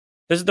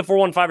This is the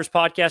 415ers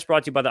podcast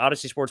brought to you by the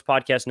Odyssey Sports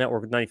Podcast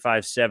Network with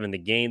 95.7 The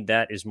Game.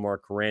 That is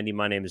Mark Randy.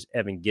 My name is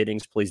Evan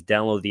Giddings. Please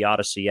download the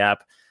Odyssey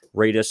app,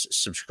 rate us,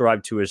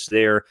 subscribe to us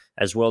there,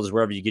 as well as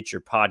wherever you get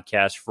your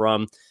podcast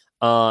from.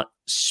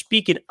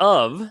 Speaking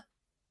of,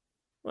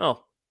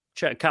 well,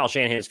 Kyle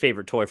Shanahan's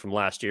favorite toy from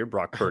last year,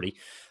 Brock Purdy.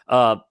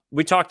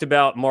 We talked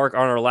about, Mark,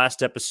 on our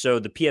last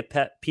episode, the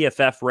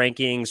PFF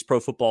rankings. Pro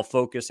Football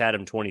Focus had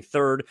him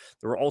 23rd.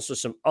 There were also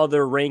some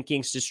other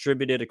rankings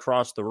distributed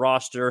across the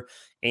roster,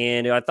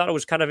 and I thought it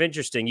was kind of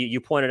interesting.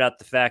 You pointed out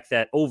the fact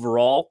that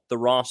overall, the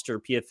roster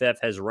PFF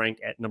has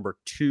ranked at number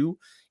 2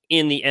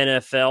 in the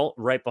NFL,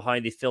 right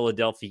behind the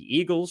Philadelphia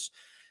Eagles.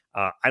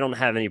 I don't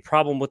have any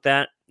problem with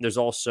that. There's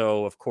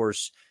also, of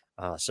course,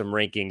 some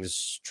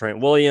rankings.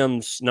 Trent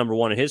Williams, number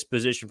 1 in his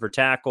position for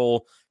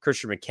tackle.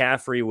 Christian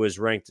McCaffrey was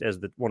ranked as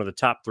one of the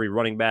top 3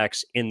 running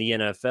backs in the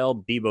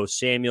NFL. Deebo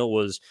Samuel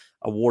was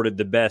awarded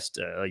the best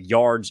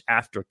yards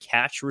after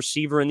catch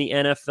receiver in the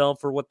NFL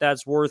for what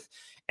that's worth.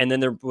 And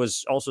then there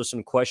was also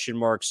some question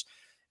marks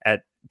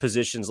at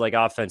positions like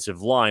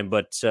offensive line.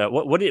 But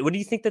what do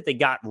you think that they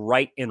got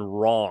right and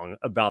wrong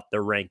about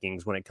their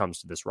rankings when it comes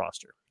to this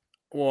roster?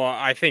 Well,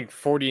 I think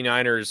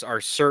 49ers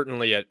are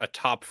certainly a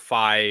top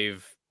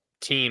 5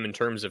 team in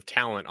terms of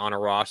talent on a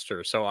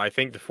roster. So I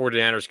think the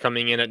 49ers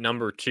coming in at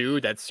number 2,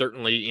 that's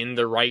certainly in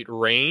the right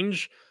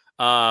range.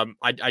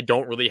 I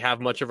don't really have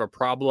much of a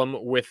problem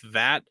with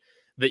that.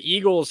 The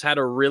Eagles had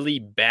a really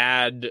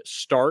bad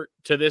start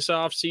to this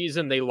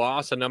offseason. They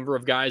lost a number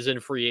of guys in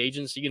free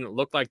agency, and it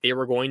looked like they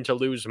were going to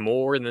lose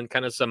more, and then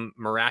kind of some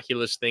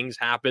miraculous things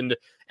happened,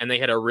 and they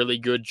had a really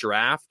good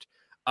draft.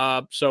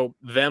 So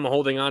them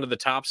holding on to the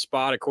top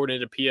spot,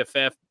 according to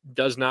PFF,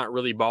 does not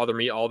really bother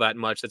me all that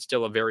much. That's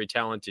still a very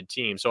talented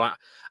team. So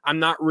I'm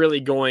not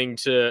really going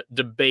to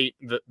debate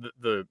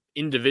the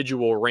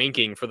individual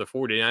ranking for the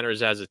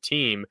 49ers as a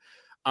team.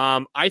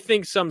 I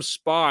think some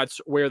spots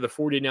where the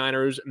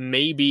 49ers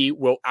maybe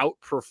will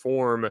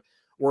outperform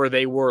where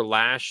they were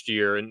last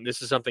year, and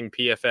this is something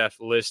PFF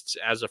lists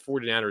as a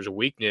 49ers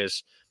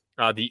weakness,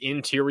 the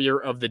interior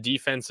of the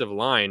defensive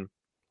line.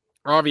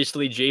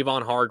 Obviously,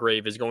 Javon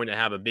Hargrave is going to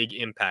have a big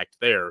impact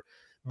there.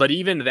 But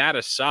even that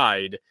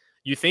aside,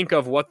 you think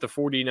of what the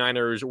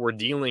 49ers were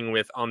dealing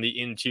with on the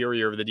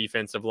interior of the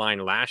defensive line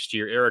last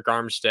year. Eric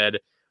Armstead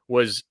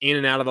was in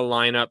and out of the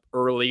lineup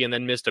early and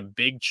then missed a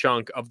big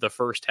chunk of the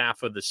first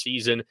half of the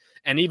season.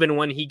 And even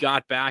when he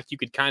got back, you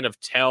could kind of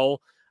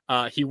tell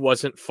he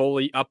wasn't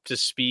fully up to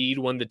speed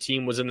when the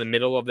team was in the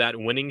middle of that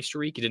winning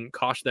streak. It didn't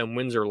cost them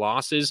wins or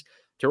losses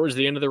towards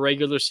the end of the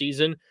regular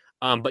season.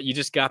 But you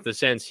just got the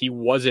sense he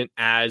wasn't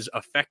as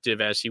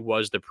effective as he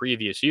was the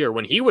previous year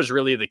when he was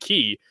really the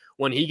key,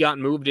 when he got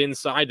moved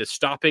inside to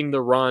stopping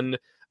the run,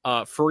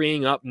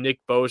 freeing up Nick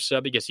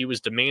Bosa because he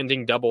was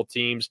demanding double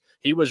teams.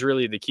 He was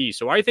really the key.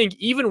 So I think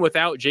even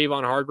without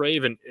Javon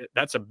Hargrave, and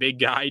that's a big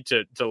guy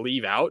to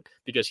leave out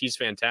because he's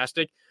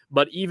fantastic,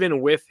 but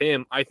even with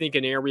him, I think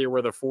an area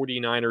where the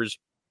 49ers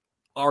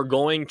are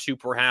going to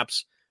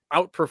perhaps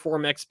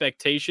outperform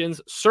expectations,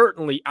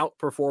 certainly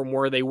outperform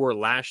where they were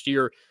last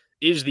year,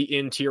 is the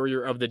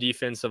interior of the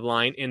defensive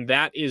line. And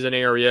that is an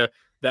area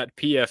that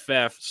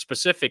PFF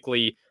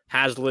specifically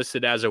has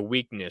listed as a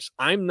weakness.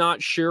 I'm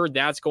not sure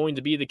that's going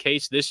to be the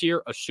case this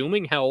year,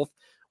 assuming health,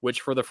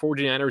 which for the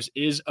 49ers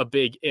is a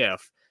big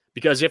if.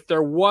 Because if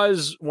there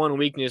was one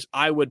weakness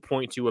I would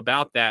point to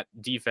about that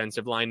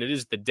defensive line, it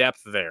is the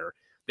depth there.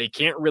 They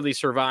can't really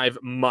survive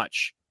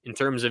much in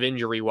terms of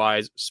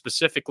injury-wise,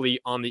 specifically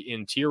on the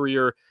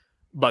interior.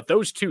 But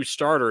those 2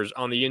 starters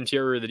on the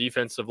interior of the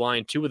defensive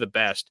line, 2 of the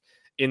best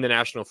in the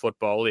National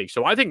Football League.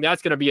 So I think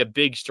that's going to be a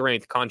big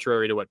strength,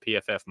 contrary to what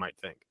PFF might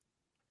think.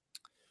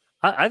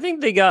 I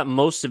think they got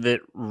most of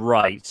it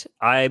right.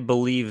 I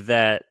believe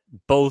that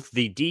both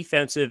the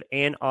defensive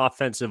and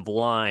offensive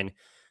line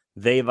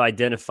they've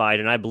identified,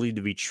 and I believe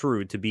to be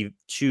true, to be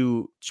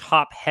 2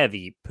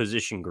 top-heavy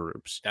position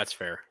groups. That's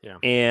fair, yeah.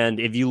 And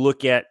if you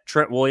look at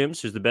Trent Williams,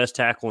 who's the best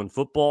tackle in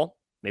football,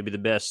 maybe the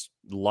best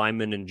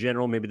lineman in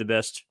general, maybe the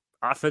best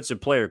offensive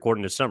player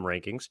according to some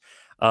rankings,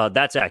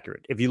 that's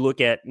accurate. If you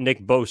look at Nick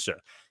Bosa,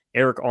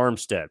 Eric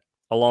Armstead,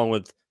 along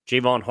with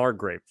Javon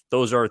Hargrave,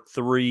 those are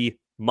 3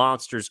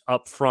 monsters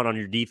up front on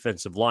your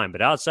defensive line.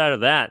 But outside of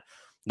that,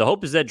 the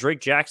hope is that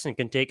Drake Jackson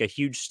can take a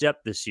huge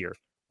step this year.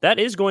 That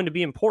is going to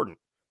be important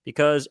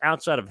because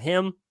outside of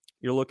him,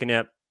 you're looking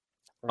at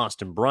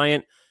Austin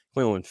Bryant,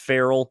 Cleveland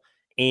Farrell,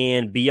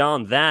 and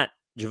beyond that,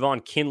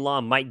 Javon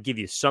Kinlaw might give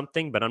you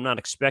something, but I'm not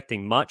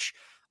expecting much.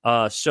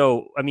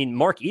 So, I mean,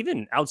 Mark,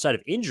 even outside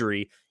of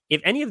injury,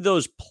 if any of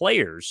those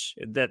players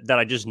that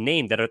I just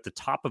named that are at the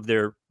top of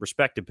their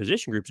respective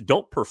position groups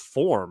don't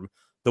perform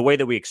the way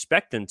that we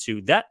expect them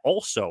to, that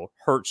also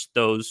hurts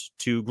those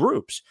 2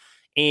 groups.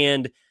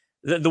 And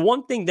the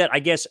one thing that I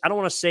guess I don't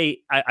want to say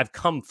I've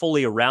come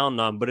fully around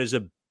on, but is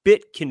a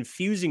bit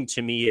confusing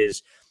to me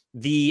is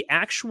the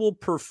actual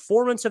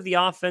performance of the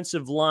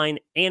offensive line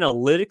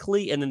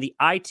analytically, and then the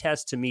eye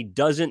test to me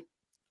doesn't,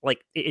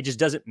 like, it just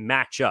doesn't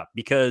match up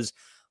because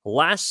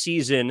last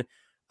season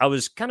I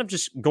was kind of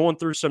just going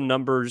through some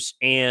numbers,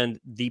 and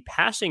the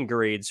passing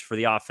grades for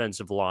the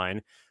offensive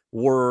line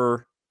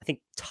were, I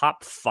think,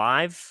 top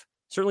 5,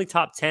 certainly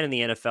top 10 in the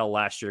NFL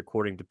last year,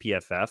 according to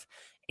PFF.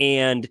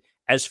 And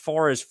as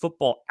far as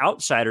Football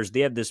Outsiders,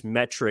 they have this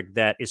metric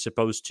that is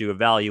supposed to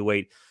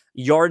evaluate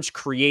yards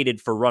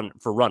created for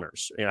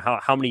runners. You know,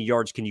 how many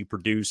yards can you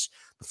produce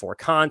before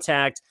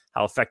contact,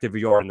 how effective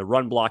you are in the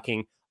run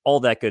blocking, all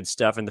that good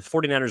stuff. And the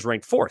 49ers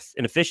ranked 4th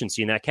in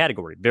efficiency in that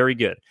category. Very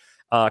good.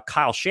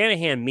 Kyle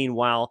Shanahan,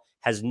 meanwhile,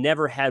 has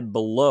never had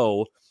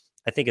below,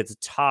 I think it's a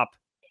top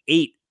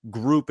 8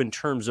 group in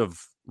terms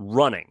of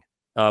running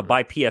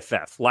by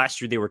PFF.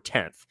 Last year, they were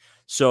 10th.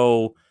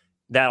 So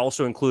that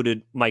also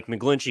included Mike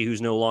McGlinchey,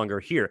 who's no longer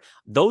here.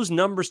 Those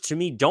numbers to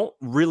me don't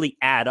really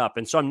add up.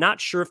 And so I'm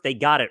not sure if they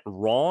got it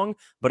wrong,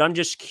 but I'm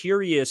just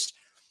curious.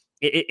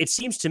 It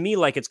seems to me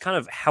like it's kind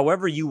of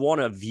however you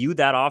want to view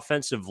that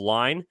offensive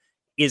line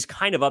is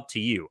kind of up to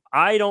you.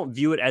 I don't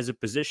view it as a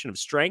position of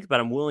strength, but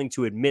I'm willing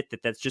to admit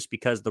that that's just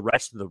because the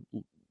rest of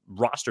the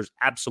roster is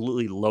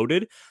absolutely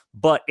loaded.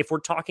 But if we're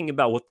talking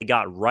about what they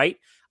got right,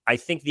 I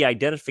think the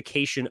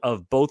identification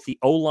of both the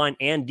O-line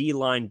and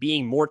D-line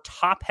being more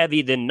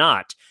top-heavy than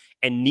not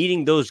and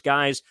needing those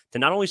guys to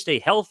not only stay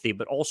healthy,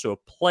 but also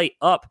play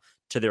up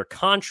to their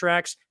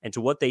contracts and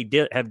to what they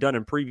have done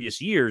in previous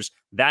years,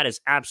 that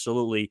is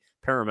absolutely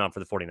paramount for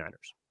the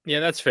 49ers. Yeah,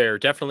 that's fair.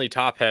 Definitely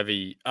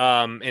top-heavy.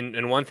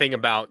 And one thing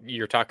about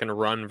you're talking to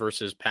run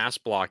versus pass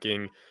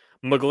blocking,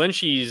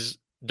 McGlinchey's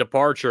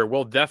departure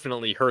will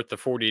definitely hurt the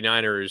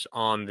 49ers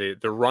on the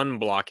run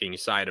blocking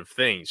side of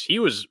things. He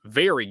was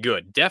very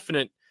good.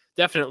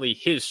 Definitely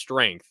his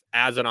strength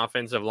as an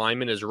offensive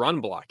lineman is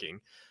run blocking.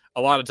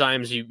 A lot of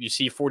times you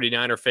see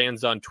 49er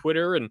fans on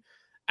Twitter, and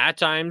at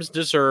times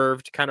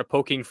deserved, kind of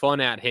poking fun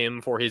at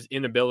him for his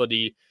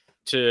inability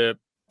to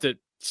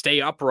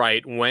stay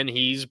upright when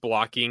he's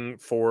blocking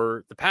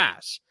for the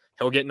pass.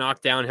 He'll get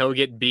knocked down, he'll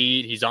get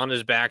beat, he's on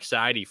his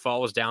backside, he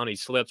falls down, he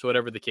slips,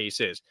 whatever the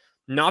case is.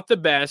 Not the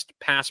best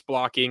pass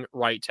blocking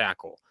right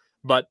tackle,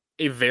 but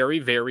a very,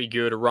 very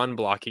good run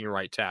blocking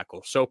right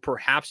tackle. So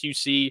perhaps you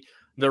see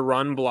the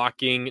run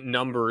blocking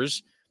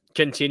numbers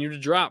continue to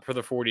drop for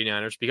the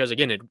 49ers because,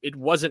 again, it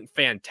wasn't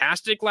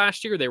fantastic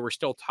last year. They were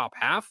still top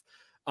half,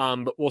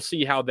 but we'll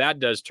see how that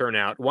does turn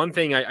out. One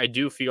thing I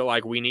do feel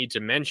like we need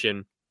to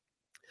mention,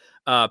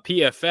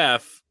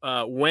 PFF,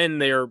 when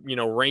they're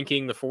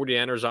ranking the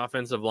 49ers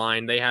offensive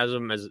line, they have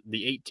them as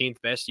the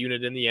 18th best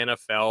unit in the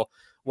NFL.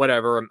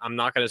 Whatever, I'm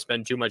not going to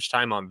spend too much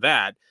time on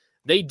that.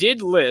 They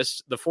did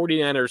list the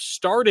 49ers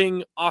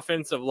starting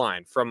offensive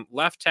line from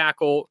left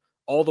tackle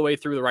all the way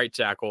through the right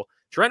tackle: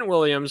 Trent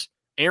Williams,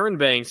 Aaron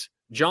Banks,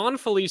 John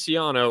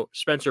Feliciano,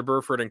 Spencer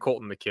Burford, and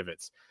Colton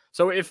McKivitz.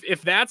 So if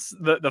that's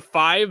the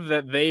 5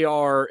 that they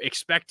are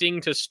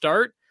expecting to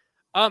start,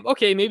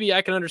 okay, maybe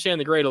I can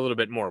understand the grade a little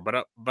bit more.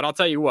 But I'll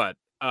tell you what,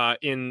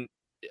 in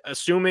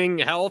assuming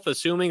health,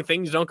 assuming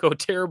things don't go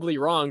terribly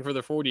wrong for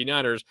the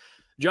 49ers,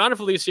 John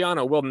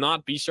Feliciano will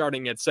not be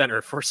starting at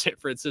center for San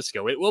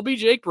Francisco. It will be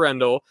Jake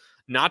Brendel.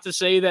 Not to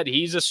say that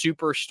he's a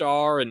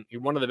superstar and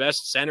one of the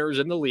best centers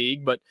in the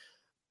league, but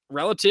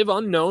relative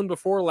unknown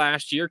before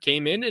last year,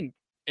 came in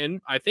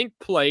and I think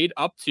played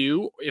up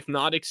to, if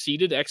not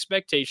exceeded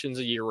expectations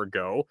a year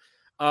ago.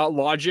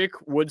 Logic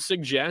would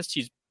suggest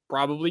he's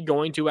probably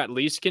going to at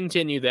least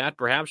continue that,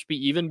 perhaps be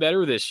even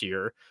better this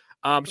year.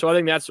 So I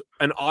think that's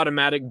an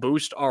automatic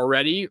boost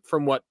already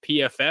from what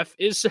PFF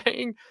is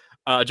saying.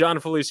 John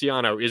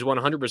Feliciano is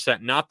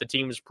 100% not the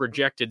team's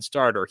projected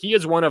starter. He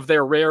is one of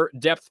their rare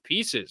depth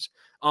pieces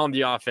on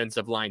the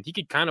offensive line. He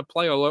could kind of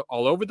play all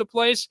over the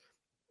place,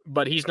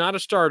 but he's not a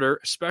starter,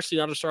 especially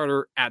not a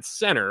starter at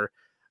center.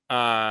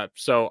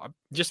 So I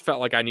just felt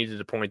like I needed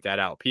to point that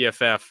out.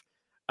 PFF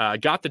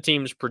got the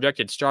team's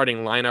projected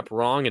starting lineup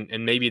wrong,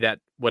 and maybe that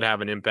would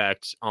have an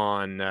impact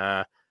on,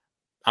 I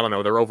don't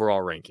know, their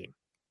overall ranking.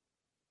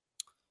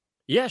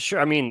 Yeah, sure.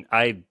 I mean,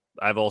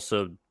 I've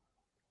also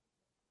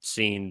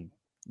seen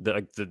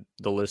the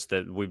list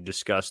that we've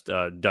discussed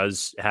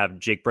does have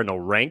Jake Brendel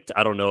ranked.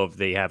 I don't know if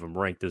they have him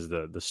ranked as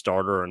the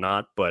starter or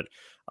not, but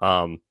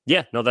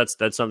yeah, no, that's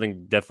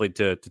something definitely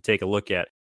to take a look at.